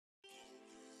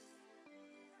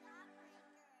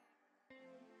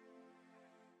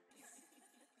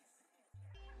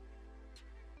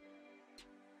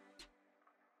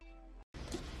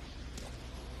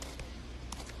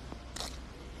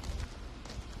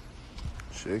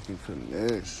Chicken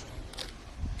connection.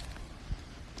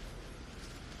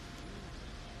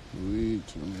 Weed,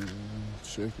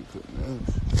 chicken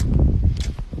connection.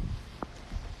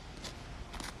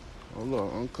 Hold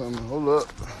up, I'm coming. Hold up.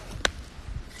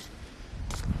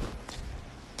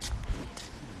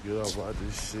 Get off out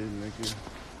this shit, nigga.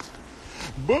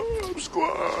 Bomb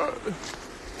squad.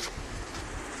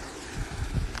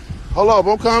 Hold up,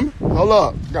 I'm coming. Hold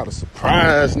up. Got a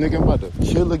surprise, nigga. I'm about to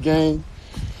kill the game.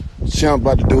 Champ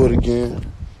about to do it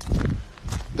again.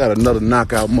 Got another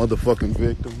knockout motherfucking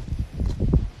victim.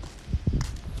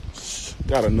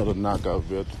 Got another knockout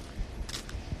victim.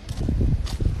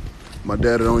 My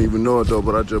daddy don't even know it though,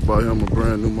 but I just bought him a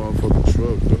brand new motherfucking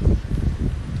truck though.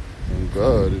 Oh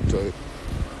God, it tight.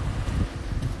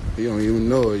 He don't even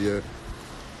know it yet.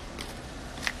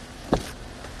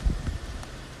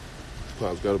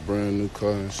 Pops got a brand new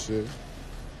car and shit.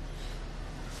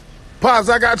 Pops,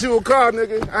 I got you a car,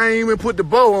 nigga. I ain't even put the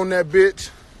bow on that bitch.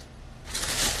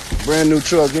 Brand new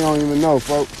truck, you don't even know,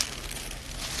 folks.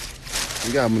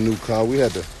 We got him a new car. I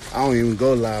don't even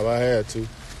go live, I had to.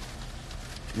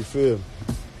 You feel me?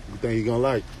 You think he gonna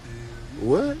like?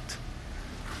 What?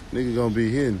 Nigga gonna be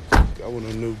hitting. I want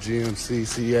a new GMC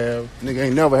CL. Nigga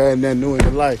ain't never had nothing new in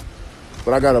his life.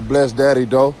 But I got a blessed daddy,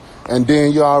 though. And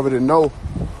then you already know.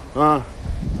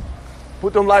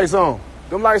 Put them lights on.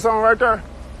 Them lights on right there.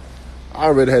 I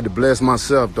already had to bless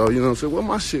myself, though. You know what I'm saying? Where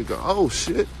my shit go? Oh,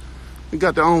 shit. We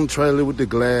got the own trailer with the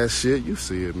glass shit. You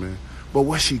see it, man. But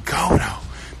where she go, though?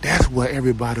 That's what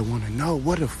everybody want to know.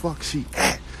 Where the fuck she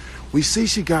at? We see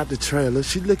she got the trailer.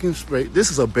 She looking straight.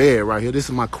 This is a bed right here. This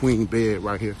is my queen bed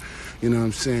right here. You know what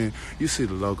I'm saying? You see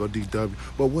the logo, DW.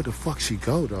 But where the fuck she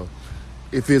go, though?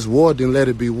 If it's war, then let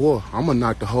it be war. I'm going to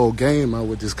knock the whole game out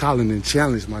with this calling and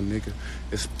challenge, my nigga.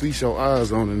 Let's feast your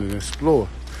eyes on it and explore.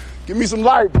 Give me some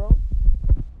light, bro.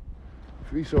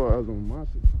 Feast your eyes on my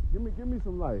shit. Give me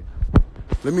some light.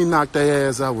 Let me knock their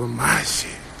ass out with my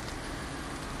shit.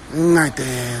 Let me knock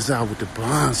their ass out with the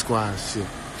Bomb Squad shit.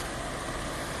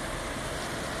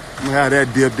 I'm gonna have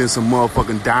that dipped in some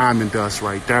motherfucking diamond dust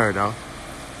right there, though.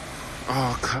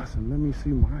 Oh, cousin, let me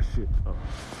see my shit. Oh.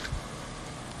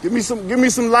 Give me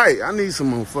some light. I need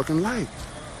some motherfucking light.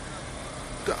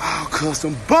 The all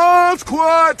custom Bomb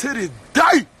Squad to this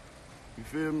day. You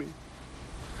feel me?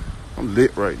 I'm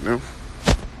lit right now.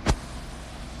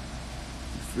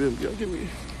 You feel me? Yo, give me.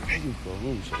 There you go.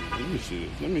 Let me see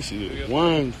this. Let me see this.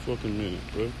 One fucking minute,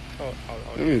 bro.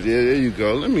 Yeah, there you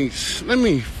go. Let me feast. Let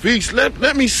me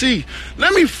see.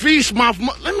 Let me feast my.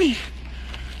 Let me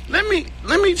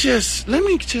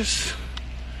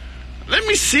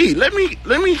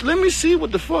see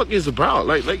what the fuck is about.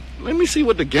 Like, let me see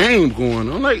what the game going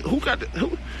on. Like, who?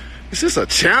 Is this a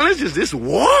challenge? Is this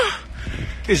war?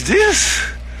 Is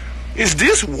this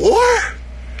war?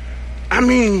 I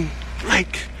mean,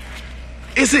 like,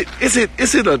 is it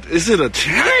a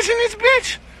challenge in this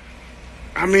bitch?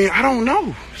 I mean, I don't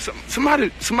know. Somebody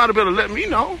better let me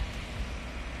know.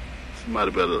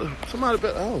 Somebody better.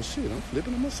 Oh shit, I'm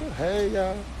flipping on myself. Hey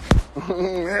y'all.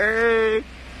 Hey.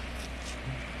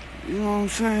 You know what I'm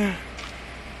saying?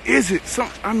 Is it some?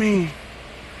 I mean,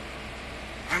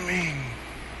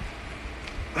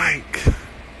 like,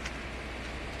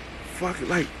 fuck it.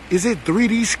 Like, is it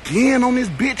 3D skin on this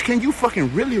bitch? Can you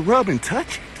fucking really rub and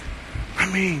touch it?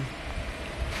 I mean,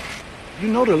 you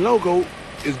know the logo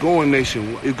is going it's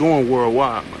going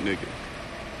worldwide, my nigga.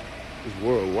 It's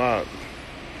worldwide,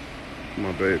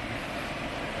 my baby.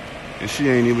 And she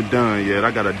ain't even done yet. I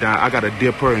gotta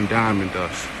dip her in diamond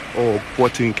dust. Or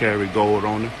 14 karat gold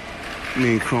on her. I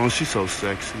mean, Chrome, she's so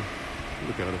sexy.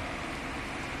 Look at her.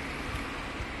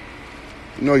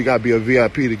 You know you gotta be a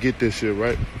VIP to get this shit,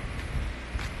 right?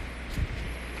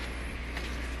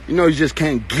 You know you just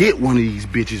can't get one of these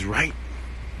bitches, right?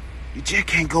 You just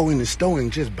can't go in the store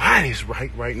and just buy this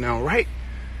right now, right?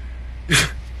 You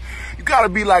gotta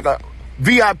be like a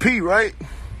VIP, right?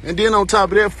 And then on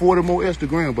top of that, 40 more extra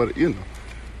grand. But, you know,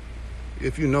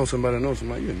 if you know somebody, you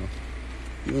know.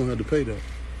 You don't have to pay that.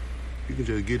 You can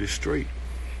just get it straight.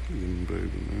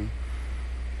 Baby, man.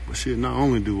 But shit, not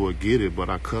only do I get it, but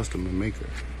I custom and make her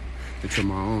into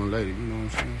my own lady. You know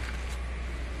what I'm saying?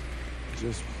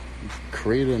 Just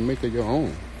create her and make her your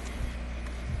own.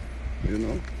 You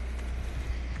know?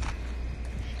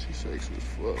 She's sexy as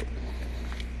fuck.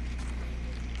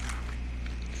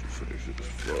 She's sexy as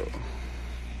fuck.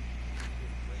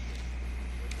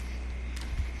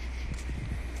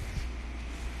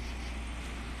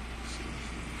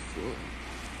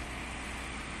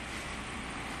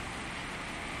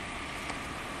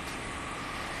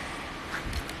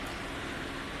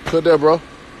 Cut that, bro.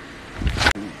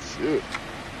 Shit.